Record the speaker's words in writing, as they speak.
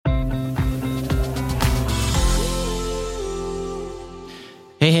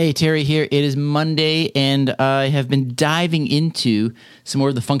Hey, Terry here. It is Monday, and I have been diving into some more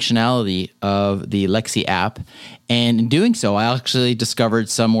of the functionality of the Lexi app. And in doing so, I actually discovered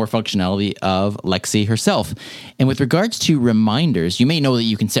some more functionality of Lexi herself. And with regards to reminders, you may know that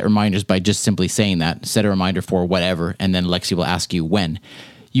you can set reminders by just simply saying that. Set a reminder for whatever, and then Lexi will ask you when.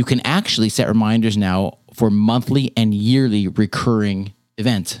 You can actually set reminders now for monthly and yearly recurring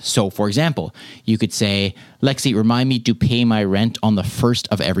events. So, for example, you could say, Lexi, remind me to pay my rent on the first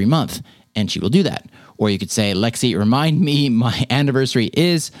of every month, and she will do that. Or you could say, Lexi, remind me my anniversary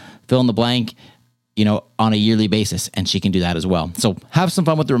is fill in the blank, on a yearly basis, and she can do that as well. So have some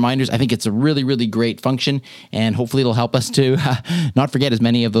fun with the reminders. I think it's a really, really great function, and hopefully it'll help us to not forget as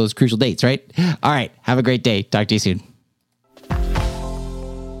many of those crucial dates, right? All right. Have a great day. Talk to you soon.